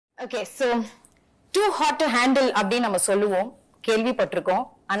Okay, so too hot to handle அப்படின்னு நம்ம சொல்லுவோம், கேள்விப்பட்டிருக்கோம்.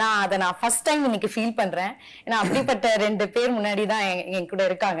 ஆனா அதை நான் ஃபர்ஸ்ட் டைம் இன்னைக்கு ஃபீல் பண்றேன். ஏன்னா அப்படிப்பட்ட 2 பேர் முன்னாடி தான் என் கூட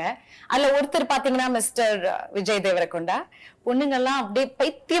இருக்காங்க. அதுல ஒருத்தர் பாத்தீங்கன்னா மிஸ்டர் விஜய் தேவரகொண்டா. பொண்ணுங்கெல்லாம் அப்படியே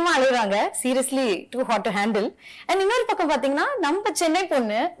பைத்தியமா அழுகுறாங்க, seriously too hot to handle. And இன்னொரு பக்கம் பாத்தீங்கன்னா நம்ம சென்னை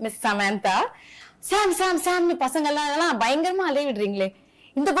பொண்ணு மிஸ் சமந்தா, சாம் சாம் சாம்னு பசங்க எல்லாம் பயங்கரமா அலைய விடுறீங்களே.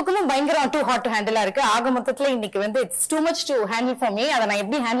 இந்த பக்கமும் பயங்கரம் டூ ஹாட் டு ஹேண்டிலா இருக்கு. ஆக மொத்தத்துல இன்னைக்கு வந்து it's too much to handle for me. அதை நான்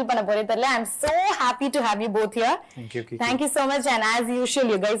எப்படி ஹேண்டில் பண்ண போறேன் தெரியல. ஐ am so happy to have you both here. Thank you so much, and as usual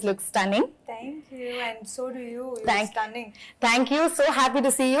you guys look stunning. Thank you, and so do you. Stunning. Thank you, so happy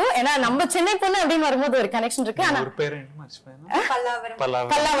to see you. ஏன்னா நம்ம சென்னை பொண்ணு அப்படின்னு வரும்போது ஒரு connection இருக்கு. ஆனா ஒரு பேர் என்ன மர்ச்சிப்பேன்,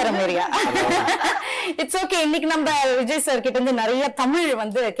 பல்லாவரம் ஏரியா. It's okay. இன்னைக்கு நம்ம விஜய் சார் கிட்ட இருந்து நிறைய தமிழ்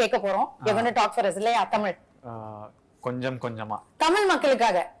வந்து கேட்க போறோம். you're going to talk for us இல்லையா? தமிழ் கொஞ்சம் கொஞ்சமா தமிழ்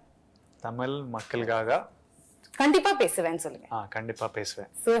மக்களுக்காக கண்டிப்பா பேசுவேன்னு சொல்லுங்க. கண்டிப்பா பேசுவேன்.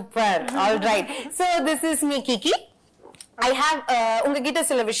 Super. All right. So this is me Kiki. I have உங்ககிட்ட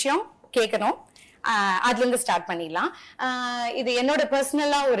சில விஷயம் கேட்கணும். அதுல இருந்து ஸ்டார்ட் பண்ணிடலாம். இது என்னோட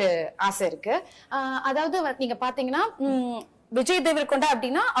பர்சனலா ஒரு ஆசை இருக்கு. அதாவது நீங்க பாத்தீங்கன்னா விஜய் தேவரகொண்டா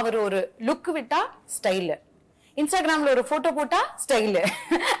அப்படின்னா அவர் ஒரு லுக் விட்டா ஸ்டைலு, இன்ஸ்டாகிராம்ல ஒரு போட்டோ போட்டா ஸ்டைல்,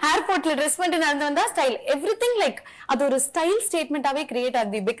 ஏர்போர்ட்ல ட்ரெஸ் பண்ணிட்டு நடந்து வந்தா ஸ்டைல், எவ்ரிதிங் லைக் அது ஒரு ஸ்டைல் ஸ்டேட்மெண்டாவே கிரியேட்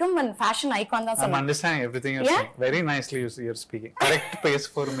ஆகுது. become a fashion icon தான் சொல்லுவாங்க. I'm understanding everything you're saying. Very nicely you're speaking. Correct pace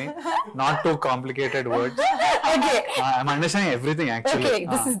for me. Not too complicated words. Okay. I'm understanding everything actually. Okay,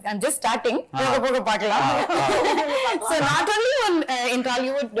 this is I'm just starting. போக பார்க்கலாம். So not only in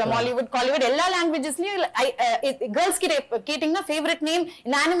Tollywood, Mollywood, Collywood, எல்லா languagesலயும் girls கிட்ட கேட்டிங்கன்னா favorite name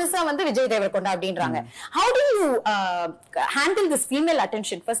unanimous-ஆ வந்து விஜய் தேவரகொண்டா அப்படின்றாங்க. How do you handle this female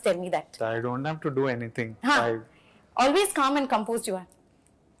attention? First tell me that. I don't have to do anything. Always calm and composed you are.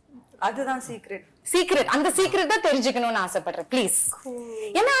 அதுதான் secret அந்த secret தான் தெரிஞ்சுக்கணும்னு ஆசைப்படுறேன் ப்ளீஸ்.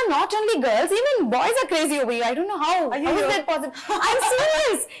 ஏன்னா not only girls, even boys are crazy over you. I don't know how is that possible. I'm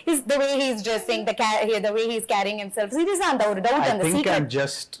serious. Is the way he is dressing, the way he is carrying himself. Seriously, அந்த ஒரு doubt அந்த secret. I think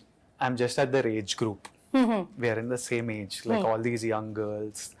I'm just at their age group. We are in the same age, like all these young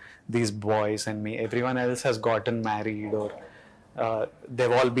girls, these boys and me. Everyone else has gotten married or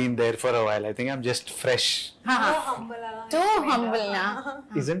they've all been there for a while. I think I'm just fresh. Too humble na.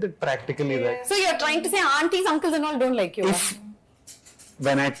 Isn't it practically that? So you're trying to say aunties, uncles and all don't like you? If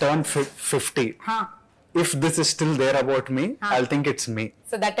when I turn 50, if this is still there about me, I'll think it's me.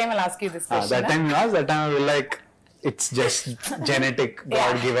 So that time I'll ask you this question. That time I will like, it's just genetic,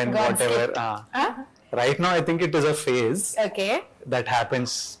 God given, whatever. Right now I think it is a phase. Okay. That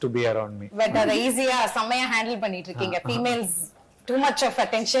happens to be around me. But அது ஈஸியா செமையா handle பண்ணிட்டு இருக்கீங்க. Females too much of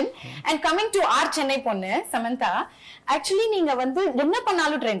attention. And coming to our Chennai பொண்ணு Samantha, actually நீங்க வந்து என்ன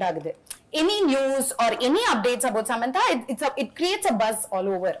பண்ணாலும் ட்ரெண்ட் ஆகுது. Any news or any updates about Samantha, it creates a buzz all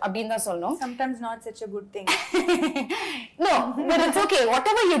over. அப்படினு தான் சொல்லணும். Sometimes not such a good thing. No, but it's okay.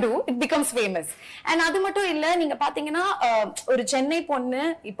 Whatever you do, it becomes famous. And அது மட்டும் இல்ல, நீங்க பாத்தீங்கன்னா ஒரு சென்னை பொண்ணு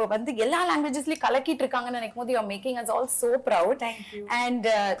இப்போ வந்து எல்லா லாங்குவேஜஸ்லயும் கலக்கிட்டு இருக்காங்கன்னு நினைக்கும் போது you are making us all so proud. Thank you. And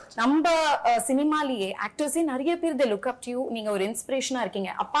நம்ம சினிமாலயே ஆக்டர்ஸே நிறைய பேர் they look up to you. நீங்க ஒரு இன்ஸ்பிரேஷனா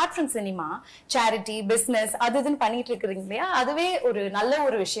இருக்கீங்க. Apart from cinema, charity, business அது இதுன்னு பண்ணிட்டு இருக்கீங்க இல்லையா? அதுவே ஒரு நல்ல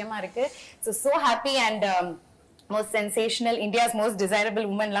ஒரு விஷயமா இருக்கு. So happy and most sensational, India's most desirable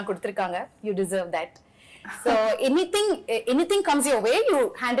woman la kuduthirukanga. You deserve that. So anything comes your way, you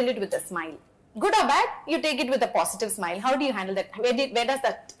handle it with a smile. Good or bad, you take it with a positive smile. How do you handle that? Where does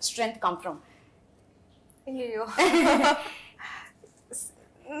that strength come from? Ayyo.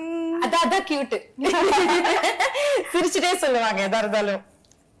 Adha cute. சிரிச்சிட்டே சொல்லுவாங்க எதா இருந்தாலும்.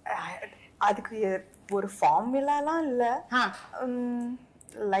 அதுக்கு ஒரு ஃபார்முலாலாம் இல்ல.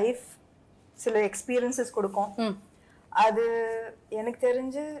 Life சில experiences கொடுக்கும். அது எனக்கு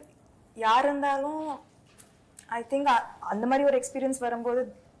தெரிஞ்சு யார் இருந்தாலும் ஐ திங்க் அந்த மாதிரி ஒரு எக்ஸ்பீரியன்ஸ் வரும்போது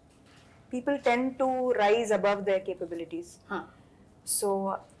people tend to rise above their capabilities. So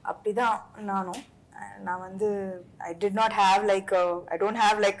அப்படிதான் நானும். நான் வந்து I don't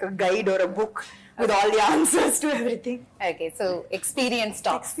have like a guide or a book with all the answers to everything. Okay, so experience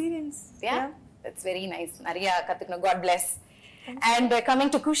talks. Experience. Yeah, that's very nice. நிறைய கத்துக்கணும். God bless. And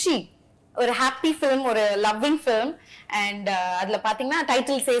coming to KUSHI, ஒரு happy film, ஒரு loving film. And அதுல பாத்தீங்கன்னா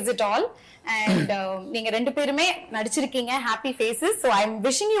title says it all. And நீங்க 2 பேருமே நடிச்சிருக்கீங்க, happy faces. So I am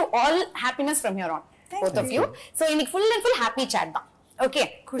wishing you all happiness from your on, both of you. So இன்னைக்கு full and full happy chat தான். Okay,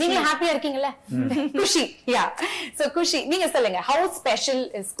 நீங்க ஹாப்பியா இருக்கீங்கல்ல? குஷி, யா. ஸோ குஷி, நீங்க சொல்லுங்க, how special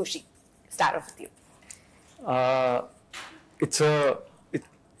is Kushi? Start off with you.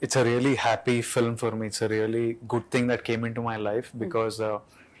 It's a really happy film for me. It's a really good thing that came into my life because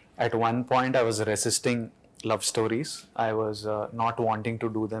at one point I was resisting love stories. I was not wanting to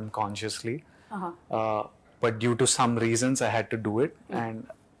do them consciously, but due to some reasons I had to do it,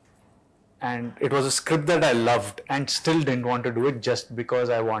 and it was a script that I loved and still didn't want to do it just because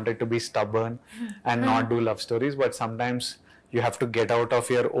I wanted to be stubborn and not do love stories. But sometimes you have to get out of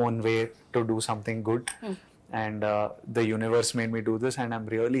your own way to do something good. And the universe made me do this, and I'm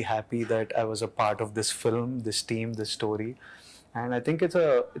really happy that I was a part of this film, this team, this story. And I think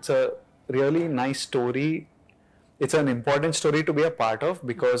it's a really nice story. It's an important story to be a part of,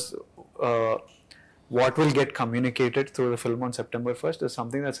 because what will get communicated through the film on September 1st is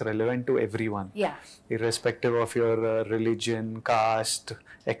something that's relevant to everyone. Yeah. Irrespective of your religion, caste,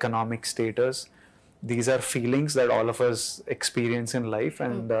 economic status. These are feelings that all of us experience in life,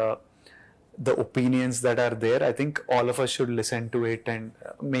 and the opinions that are there, I think all of us should listen to it and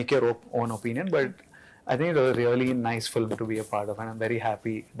make your own opinion. But I think it was a really nice film to be a part of, and I'm very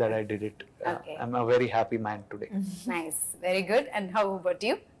happy that I did it. Okay. I'm a very happy man today. Nice. Very good. And how about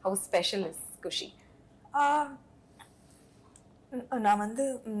you? How special is Kushi? நான் வந்து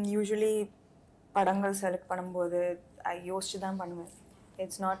usually படங்கள் select பண்ணும்போது யோசிச்சு தான் பண்ணுவேன்.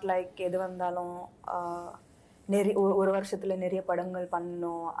 It's not like எது வந்தாலும் நிறைய ஒரு வருஷத்தில் நிறைய படங்கள்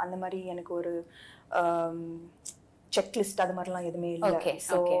பண்ணணும் அந்த மாதிரி எனக்கு ஒரு செக்லிஸ்ட் அது மாதிரிலாம் எதுவுமே இல்லை.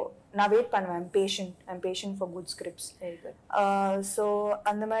 ஸோ நான் வெயிட் பண்ணுவேன். I'm patient for good scripts. So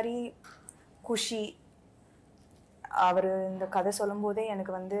அந்த மாதிரி குஷி அவர் இந்த கதை சொல்லும்போதே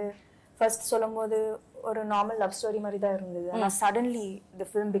எனக்கு வந்து ஃபர்ஸ்ட் சொல்லும்போது ஒரு நார்மல் லவ் ஸ்டோரி மாதிரி தான் இருந்தது. ஆனால் suddenly the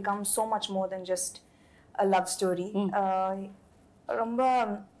film become so much more then just a love story. ரொம்ப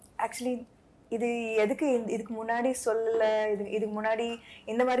ஆக்சுவலி இது எதுக்கு இதுக்கு முன்னாடி சொல்லலை, இதுக்கு முன்னாடி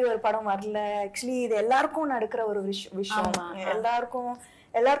இந்த மாதிரி ஒரு படம் வரல. ஆக்சுவலி இது எல்லாருக்கும் நடக்கிற ஒரு விஷயம்.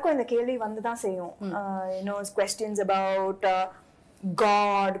 எல்லாருக்கும் இந்த கேள்வி வந்து தான் செய்யும். questions about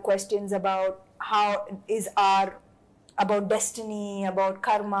God, questions about how is our, about destiny, about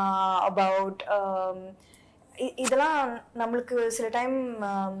karma, about இதெல்லாம் நம்மளுக்கு சில டைம்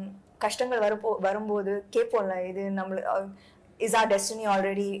கஷ்டங்கள் வரும்போது கேட்போம்ல, இது நம்மளுக்கு is our destiny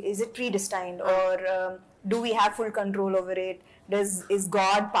already, is it predestined, or do we have full control over it, is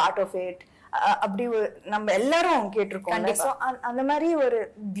God part of it? அப்படி நம்ம எல்லாரும் கேட்டிருக்கோம். ஸோ அந்த மாதிரி ஒரு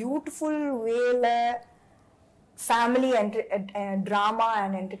பியூட்டிஃபுல் வேல ஃபேமிலி ட்ராமா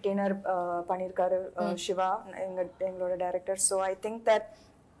அண்ட் என்டர்டெய்னர் பண்ணியிருக்காரு சிவா, எங்களோட director. So I think that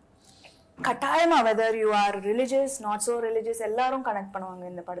கட்டாயமா whether you are religious not so religious எல்லாரும் கனெக்ட் பண்ணுவாங்க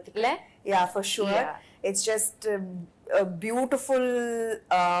இந்த படத்துக்குள்ள. யா for sure. It's just a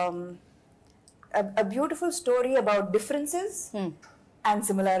beautiful story about differences and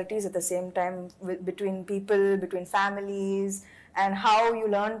similarities at the same time between people, between families, and how you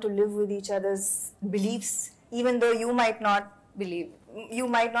learn to live with each other's beliefs, even though you might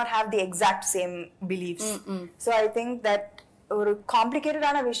not have the exact same beliefs. So I think that ஒரு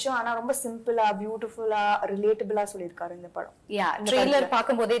காம்ப்ளிகேட்டடான விஷயம் ஆனா ரொம்ப சிம்பிளா பியூட்டிஃபுல்லா ரிலேட்டபிளா சொல்லிருக்காரு இந்த படம். யா, trailer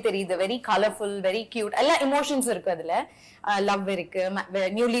பாக்கும்போதே தெரியுது. Very colourful, very cute. எல்லா எமோஷன்ஸ் இருக்கு அதுல. லவ் இருக்கு,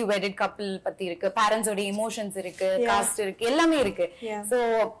 நியூலி வெட்டட் கப்பிள் பத்தி இருக்கு, பேரண்ட்ஸோட எமோஷன்ஸ் இருக்கு, காஸ்ட் இருக்கு, எல்லாமே இருக்கு. சோ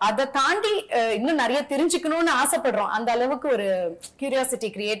அத தாண்டி இன்னும் நிறைய தெரிஞ்சுக்கணும்னு ஆசைப்படுறோம். அந்த அளவுக்கு ஒரு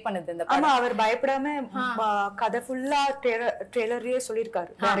கியூரியாசிட்டி கிரியேட் பண்ணுது இந்த படம். ஆமா, அவர் பயப்படாம கதை ஃபுல்லா ட்ரெய்லர்லயே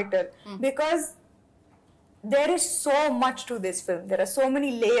சொல்லிருக்காரு director. Because there is so much to this film. There are so many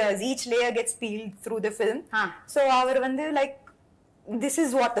layers. Each layer gets peeled through the film. So our vandu like this is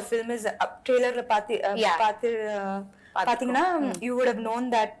what the film is. Trailer pathina you would have known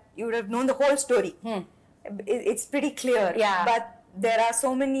that, you would have known the whole story. It's pretty clear. But there are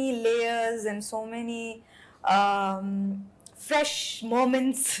so many layers and so many fresh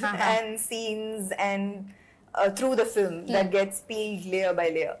moments and scenes and through the film that gets peeled layer by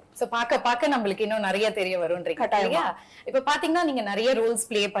layer. So பாக்க நம்மளுக்கு இன்னும் நிறைய தெரிய வரும்ன்றீங்க இல்லையா? இப்ப பாத்தீங்கன்னா நீங்க நிறைய ரோல்ஸ்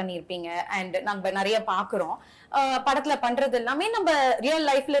ப்ளே பண்ணிருப்பீங்க அண்ட் நம்ம நிறைய பாக்குறோம். படத்துல பண்றது எல்லாமே நம்ம ரியல்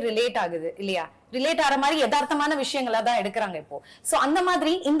லைஃப்ல ரிலேட் ஆகுது இல்லையா? ரிலேட் ஆற மாதிரி யதார்த்தமான விஷயங்களா தான் எடுக்கிறாங்க இப்போ. சோ அந்த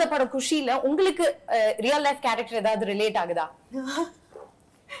மாதிரி இந்த படம் குஷில உங்களுக்கு ரியல் லைஃப் கேரக்டர் ஏதாவது ரிலேட் ஆகுதா?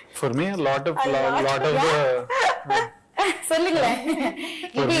 For me a lot of the சொல்லுங்களேன்.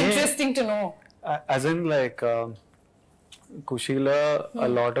 It be interesting to know. As in like Kushila, a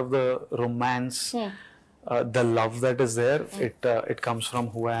lot of the romance, the love that is there, it comes from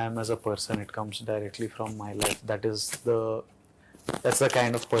who I am as a person. It comes directly from my life. That's the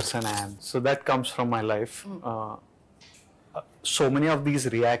kind of person I am. So that comes from my life. So many of these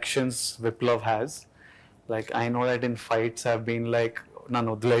reactions Viplav has, like I know that in fights I've been like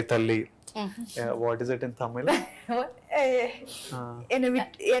nanudlai talli. What is it in Tamil?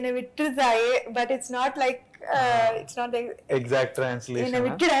 But it's not like It's not like exact translation. என்னை Huh?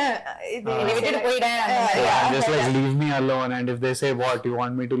 விட்டுறேன் என்னை விட்டுட்டு போயிடேன் அந்த மாதிரி. Yeah, I'm just like leave me alone, and if they say what you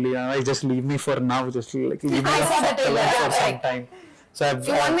want me to leave, I'm like just leave me for now, just like leave me I saw the trailer, alone for yeah, some right. time. So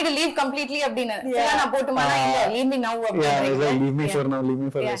You want me to leave completely அப்படின்னு சரி நான் போட்டுமானா இல்ல leave me now yeah, it's like leave me Yeah. for now, leave me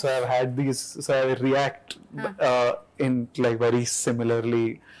for now. Yeah. So I've had these, so I react in like very similarly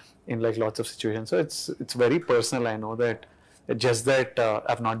in like lots of situations. So it's very personal. I know that just that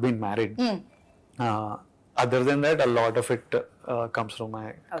I've not been married. Other than that, a lot of it comes from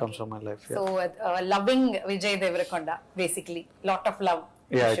my life. Yeah. So loving Vijay Deverakonda basically lot of love.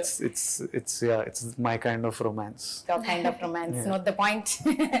 Yeah, for sure. it's my kind of romance. Your kind of romance, not the point.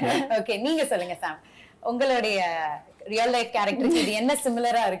 Okay, நீங்க சொல்லுங்க சாம், உங்களுடைய real life கேரக்டருக்கு இது என்ன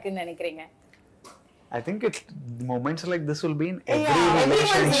சிமிலரா இருக்குன்னு நினைக்கிறீங்க? I think it's moments like this will be in every Everyone's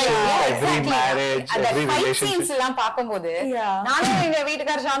relationship, like, yeah, every exactly. marriage, அந்த every fight relationship. scenes எல்லாம் பாக்கும்போது Yeah. நானும் எங்க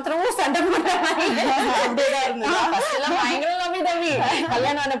வீட்டுக்கார சாந்தரமும் சண்டை போடுறாங்க. அப்படியேதான் இருந்தது. First எல்லாம் பயங்கர லவ்வி தம்பி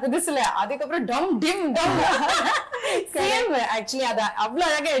கல்யாணம் ஆன புதுசுல, அதுக்கப்புறம் டம் டிம் டம் சேம். ஆக்சுவலி அத அவ்வளவு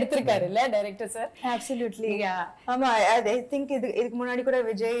அழகா எடுத்திருக்காரு இல்ல டைரக்டர் சார்? Absolutely. Yeah. ஆமா, I think இதுக்கு முன்னாடி கூட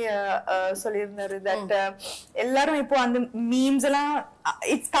விஜய் சொல்லியிருந்தாரு that எல்லாரும் இப்போ அந்த மீம்ஸ் எல்லாம்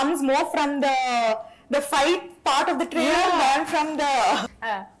it comes more from the fight part of the trailer than from the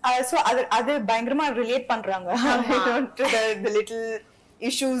so அது பயங்கரமா ரிலேட் பண்றாங்க to the little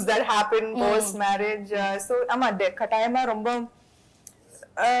issues that happen post marriage. So ஆமா கட்டாயமா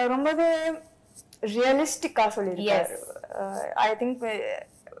ரொம்பவே ரியலிஸ்டிக்கா சொல்லியிருக்காரு. I think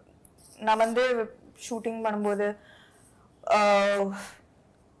நான் வந்து ஷூட்டிங் பண்ணும்போது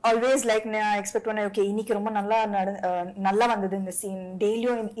ஆல்வேஸ் லைக் நான் எக்ஸ்பெக்ட் பண்ணேன், ஓகே இன்னைக்கு ரொம்ப நல்லா வந்தது இந்த சீன்,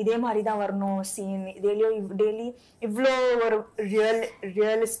 டெய்லியும் இதே மாதிரி தான் வரணும் சீன், டெய்லி இவ்வளோ ஒரு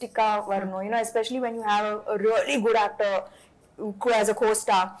ரியலிஸ்டிக்கா வரணும், you know especially when you have a really good actor who has a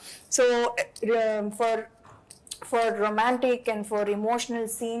co-star. So for romantic and for emotional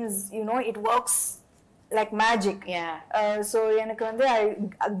scenes, you know, it works like magic. Yeah. So எனக்கு வந்து I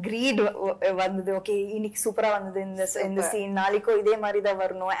agreed வந்தது, okay இன்னைக்கு சூப்பரா வந்தது இந்த scene, நாளைக்கு இதே மாதிரி தான்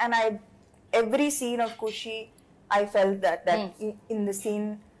வரணும். And every scene of Kushi I felt that in the scene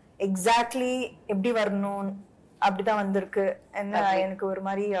exactly எப்படி வரணும் அப்படிதான் வந்திருக்கு. And எனக்கு ஒரு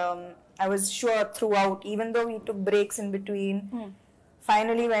மாதிரி I was sure throughout, even though we took breaks in between,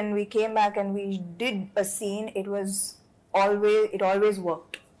 finally when we came back and we did a scene, it always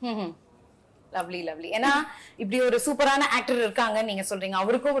worked. Lovely ஏன்னா இப்படி ஒரு சூப்பரான ஆக்டர் இருக்காங்க நீங்க சொல்றீங்க,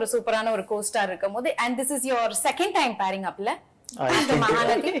 அவருக்கும் ஒரு சூப்பரான ஒரு கோஸ்டார் இருக்கும் போது, and this is your second time pairing up la after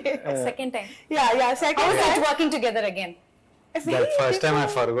Mahanati? Second time. Yeah, second How is time. it working together again? That first time I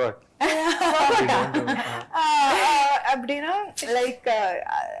forgot. Abdina, like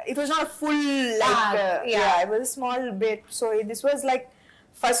it was not a full like it was a small bit, so this was like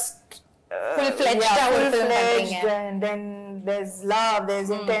first full-fledged full-fledged, and then there's love, there's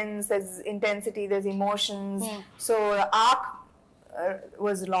intensity, there's emotions. So the arc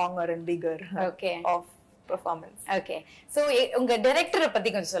was longer and bigger of performance. Okay, so உங்க டைரக்டரை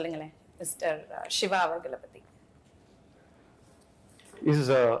பத்தி கொஞ்சம் சொல்லுங்களேன், mister Siva அவர்களை பத்தி.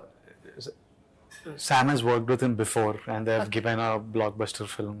 Sam has worked with him before, and they have given a blockbuster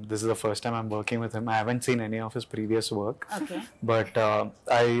film. This is the first time I'm working with him. I haven't seen any of his previous work, but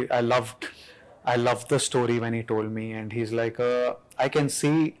I loved the story when he told me, and he's like, I can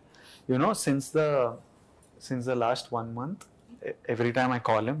see, you know, since the last 1 month, every time I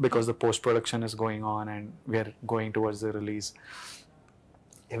call him, because the post production is going on and we're going towards the release.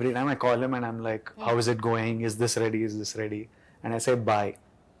 Every time I call him and I'm like, how is it going? Is this ready? Is this ready? And I say, bye.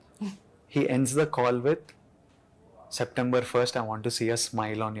 He ends the call with, September 1st, I want to see a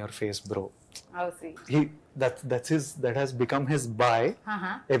smile on your face, bro. Oh, see. That has become his bye.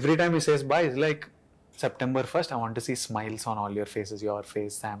 Every time he says bye, it's like, September 1st, I want to see smiles on all your faces, your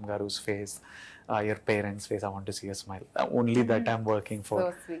face, Sam Garu's face, your parents' face. I want to see a smile. Only that I'm working for. So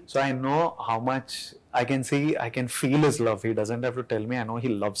sweet. So I know how much I can feel his love. He doesn't have to tell me. I know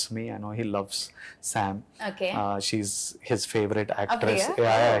he loves me. I know he loves Sam. Okay. She's his favorite actress. Apriya?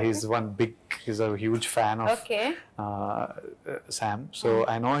 Yeah, he's a huge fan of Sam. So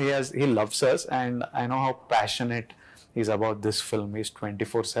I know he loves us, and I know how passionate he's about this film. He's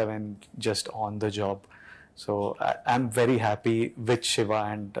 24/7 just on the job. So I'm very happy with Shiva,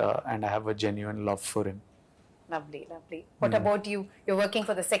 and I have a genuine love for him. Lovely. What about you? You're working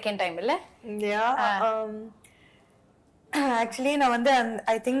for the second time, illa? Yeah. Actually, now and then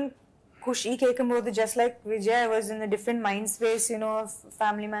I think Kushi கேக்கும்போது just like Vijay, I was in a different mind space, you know,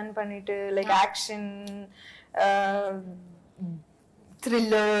 family man பண்ணிட்டு like action,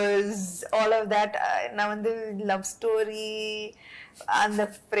 thrillers, all of that. நான் வந்து love story அந்த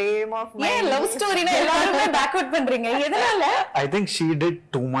frame of mind. ஏன் love ஸ்டோரினா எல்லாரும் backward பண்றீங்க எதனால? I think she did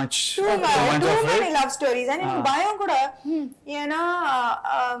too much too of many it. love stories. And எனக்கு பயம் கூட ஏன்னா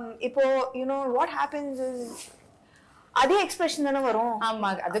இப்போ you know what happens is அதே எக்ஸ்பிரஷன் தானே வரும். ஆமா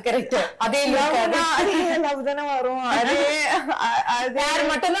அது கரெக்ட். அதே லவ் தானே வரும். அதே பேர்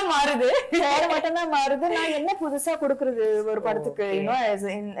மட்டும் தான் மாறுது. பேர் மட்டும் தான் மாறுது. நான் என்ன புதுசா கொடுக்கிறது ஒரு படத்துக்கு? you know as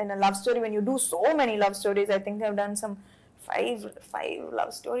in a love story, when you do so many love stories, I think I've done some five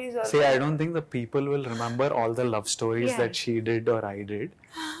love stories or See, I don't think the people will remember all the love stories that she did or I did.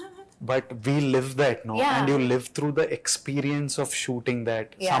 But we live that, no? Yeah. And you live through the experience of shooting that.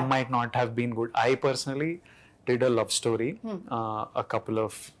 Some might not have been good. I personally did a love story a couple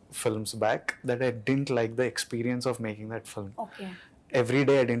of films back that I didn't like the experience of making that film. Okay. Every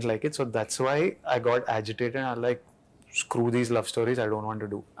day I didn't like it, so that's why I got agitated and I like, screw these love stories, I don't want to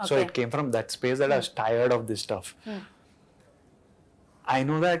do. So it came from that space that I was tired of this stuff. I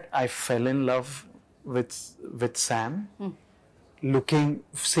know that I fell in love with Sam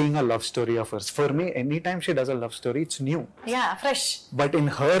seeing a love story of hers. For me, anytime she does a love story, it's new. Yeah, fresh. But in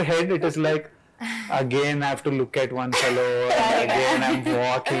her head, it is like, again I have to look at one fellow, and again I'm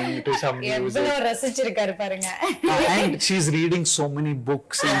walking to some music. எவ்வளவு ரசிச்சிருக்காரு பாருங்க. And she's reading so many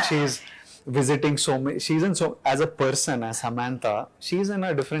books and she's visiting so many. She's in so, as a person, as Samantha, she's in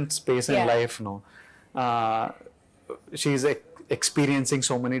a different space in life, no? She's experiencing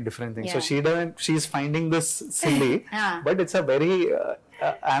so many different things. So she's finding this silly, but it's a very,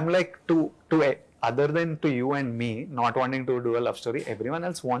 I'm like to other than to you and me, not wanting to do a love story, everyone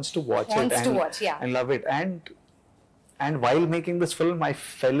else wants to watch it and love it. And while making this film, I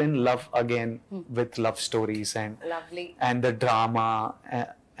fell in love again with love stories and the drama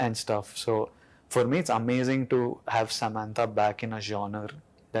and stuff. So for me, it's amazing to have Samantha back in a genre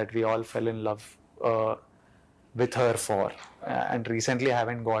that we all fell in love with her for. And recently I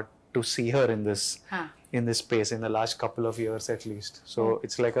haven't got to see her in this space in the last couple of years at least. So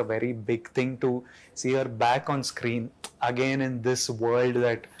it's like a very big thing to see her back on screen again in this world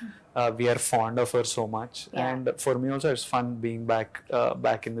that we are fond of her so much. And for me also it's fun being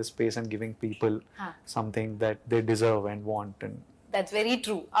back in this space and giving people something that they deserve and want. And That's very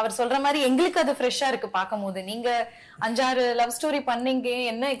true. அவர் சொல்ற மாதிரி எங்களுக்கு அது ஃப்ரெஷ்ஷா இருக்கு பாக்கும்போது. நீங்க 5-6 love story பண்ணீங்க,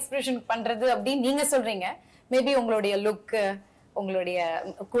 என்ன எக்ஸ்பிரஷன் பண்றது அப்படி நீங்க சொல்றீங்க. மேபி உங்களுடைய லுக், உங்களுடைய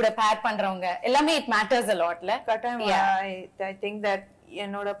கூட பேர் பண்றவங்க எல்லாமே it matters a lotல. I think that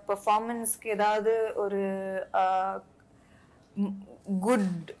என்னோட பெர்ஃபார்மன்ஸ்க்கு ஏதாவது ஒரு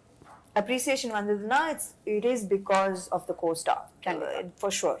குட் appreciation வந்ததுன்னா it is because of the co-star,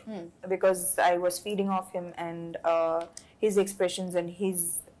 for sure. Because I was feeding off him and his expressions and his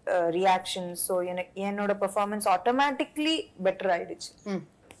reactions. So என்னோட performance automatically better ஆயிடுச்சு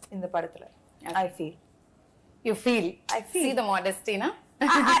இந்த படத்துல. I feel. You feel. See the modesty, na?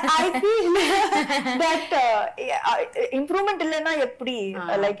 I feel that improvement illena eppadi,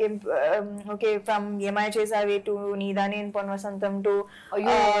 like okay, from Yemai Chesave to Needane in Ponvasantham to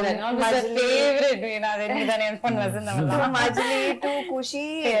that was my favorite, Needane in Ponvasantham to Majli to Kushi,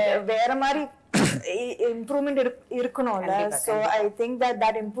 vera mari improvement irukkunola. So I think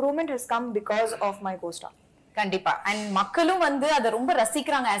that improvement has come because of my co-star. கண்டிப்பா. And மக்களும் வந்து அதை ரொம்ப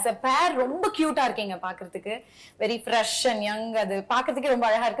ரசிக்கிறாங்க. As a பேர் ரொம்ப கியூட்டா இருக்கீங்க பாக்குறதுக்கு. Very fresh and young. அது பாக்குறதுக்கு ரொம்ப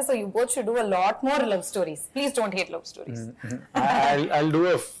அழகா இருக்கு. So you both should do a lot more love stories. Please don't hate love stories. I'll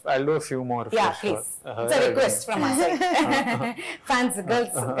do a few more. Yeah, please. It's a request from us. Fans,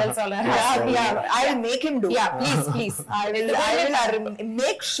 girls all are. Yeah, I will make him do. Yeah, please. I will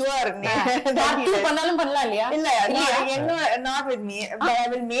make sure. Part 2 பண்ணாலும் பண்ணலாம் இல்லையா? இல்ல, not with me, but I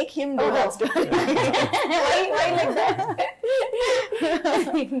will make him do that story. Why like that?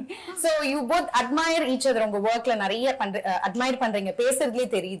 So you both admire each other. உங்க workல நிறைய admire பண்றீங்க, பேசுறதுலயே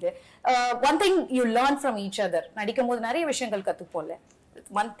தெரியுது. One thing you learn from each other, நடிக்கும்போது நிறைய விஷயங்கள் கத்துப்போம்ல.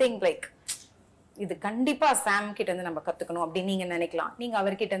 One thing like இது கண்டிப்பா சாம் கிட்ட இருந்து நம்ம கத்துக்கணும் அப்படி நீங்க நினைக்கலாம், நீங்க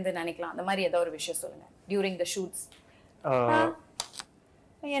அவர்கிட்ட இருந்து நினைக்கலாம், அந்த மாதிரி ஏதோ ஒரு விஷயம் சொல்லுங்க during the shoots.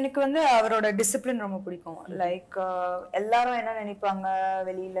 எனக்கு வந்து அவரோட டிசிப்ளின் ரொம்ப பிடிக்கும். லைக் எல்லாரும் என்ன நினைப்பாங்க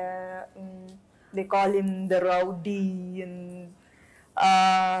வெளியில, they call him the rowdy and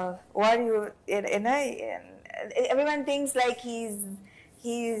what you everyone thinks like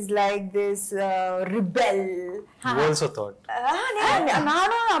he's like this rebel. You also thought.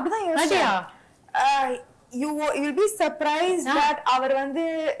 நானும் அப்படிதான் யோசிச்சேன். You will be surprised that அவர் வந்து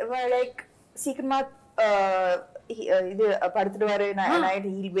like சீக்கிரமா இது படுத்துடுவாரு. night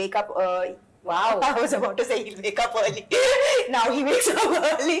he'll wake up. Wow, I was about to say he'll wake up early. Now he wakes up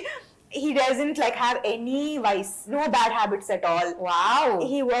early. he doesn't like have any vice, no bad habits at all. Wow.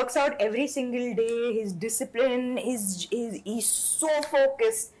 He works out every single day. His discipline, he's so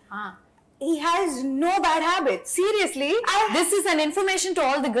focused. He has no bad habits. Seriously, this is an information to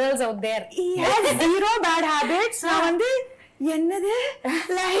all the girls out there. He has zero bad habits. நான் வந்து என்னது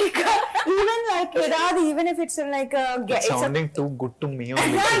like even like ஏதாவது even if it's like a It's sounding too good to me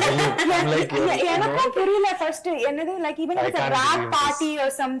only. I'm like, எனக்கும் புரியல first என்னது like even if I it's a can't rap believe party or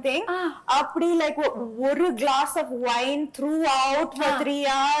something அப்படி like ஒரு glass of wine throughout for 3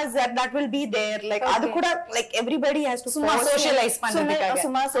 hours that will be there like அது கூட like everybody has to சும்மா socialize பண்றதுக்காக.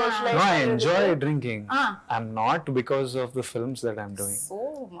 சும்மா socialize no, I enjoy drinking. I'm not because of the films that I'm doing.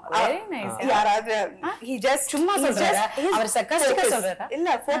 Oh, very nice. யாராவது he just சும்மா சொல்றாரா? அவர் sarcastic-ஆ சொல்றாரா? இல்ல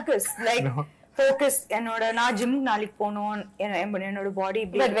focus like focus என்னோட நான் ஜிம் நாளைக்கு போணும் என்னோட பாடி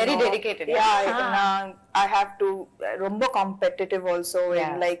But very dedicated. I have to ரொம்ப competitive also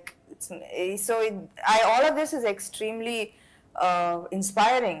and like all of this is extremely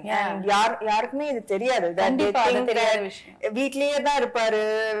inspiring and யாருக்குமே இது தெரியாது that they கண்டிப்பா, அது think தெரியாத that விஷயம். வீட்லயே தான் இருப்பாரு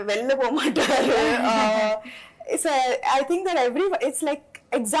வெளில போக மாட்டாரு I think that it's like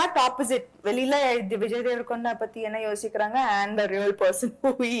exact opposite வெளியில விஜய் தேவரகொண்டா பத்தி என்ன யோசிக்கிறாங்க and the real person who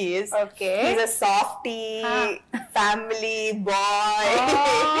he is. Okay. He's a softie, family boy.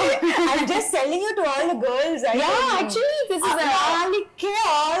 I'm just telling you to all the girls. Actually this is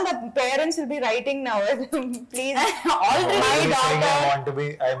all the parents will be writing now. Please, all Already my saying daughter.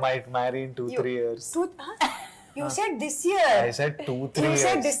 I might marry in 2-3 years. You said this year. I said 2-3 You years.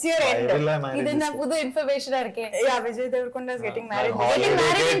 said this year Why end. will I marry இது this என்ன year? புது இன்ஃபர்மேஷனா இருக்கே. Yeah, Vijay Deverakonda is getting married. Getting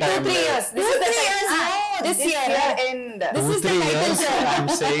married in 2-3 years. This is the This year end. This is the 2-3 title, years. sir. I'm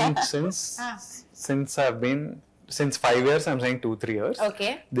saying since 5 years, I'm saying 2-3 years.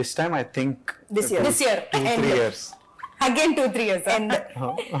 Okay. This time, I think This year. This year. 2-3 years. Again 2-3 years.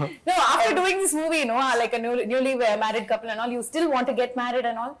 No, after doing this movie, like a newly married couple and all, you still want to get married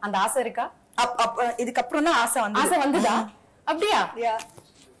and all? அந்த ஆசை இருக்கா? இதுக்கு அப்புறம் தான் ஆசை வந்துதா? அப்படியா? Yeah.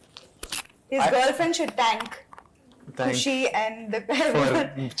 His girlfriend should thank Thank KUSHI and the for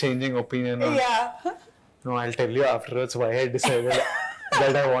changing opinion. Yeah. No, I'll tell you afterwards why I decided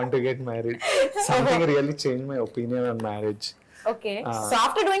that I want to get married. Something really changed my opinion on marriage. Okay. So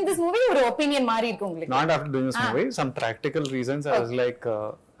after doing this movie, your opinion மாறி இருக்கு உங்களுக்கு? Not after doing this movie. Some practical reasons. I was like,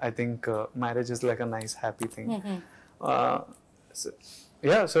 I think marriage is like a nice, happy thing.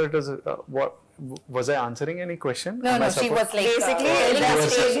 So it was. What was I answering any question? No, she was like Basically, the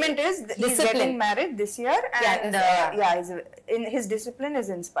statement is he's getting married this year, and his discipline is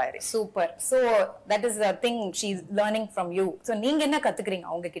inspiring. Super. So that is the thing she's learning from you. So நீங்க என்ன கத்துக்கிறீங்க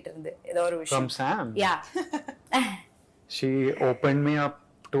அவங்க கிட்ட இருந்து ஏதோ ஒரு விஷயம்? From Sam. Yeah. She opened me up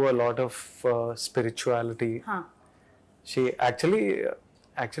to a lot of spirituality. She actually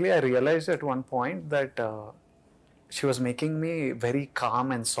I realized at one point that she was making me very calm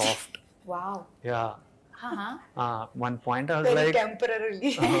and soft. Wow. Yeah. One point I was Very like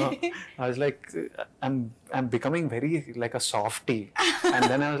temporarily. I was like I'm becoming very like a softie, and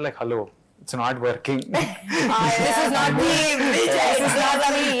then I was like, hello, it's not working. This is not me. This is not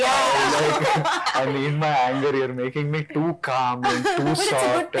me. Yeah. Like, I need my anger. You're making me too calm and too But it's a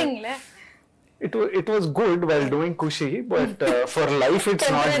soft. good thing, le. It was good while doing KUSHI, but for life it's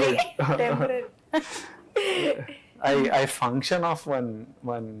not good. Temporary. I function off one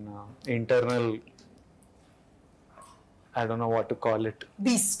internal, I don't know what to call it.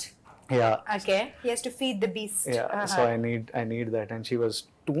 Beast. Yeah. Okay. He has to feed the beast. Yeah. So I need that, and she was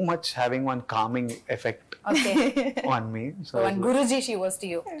too much having one calming effect Okay. on me. So So one Guruji she was to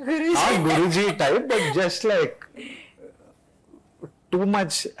you. not Guruji type, but just like too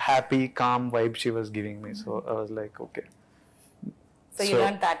much happy, calm vibe she was giving me. So I was like, okay. So you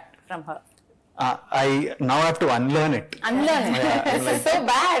learned that from her. I now have to unlearn it. Unlearn it. Yeah, This like, is so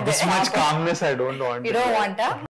bad. This much calmness I don't want. You don't want, huh?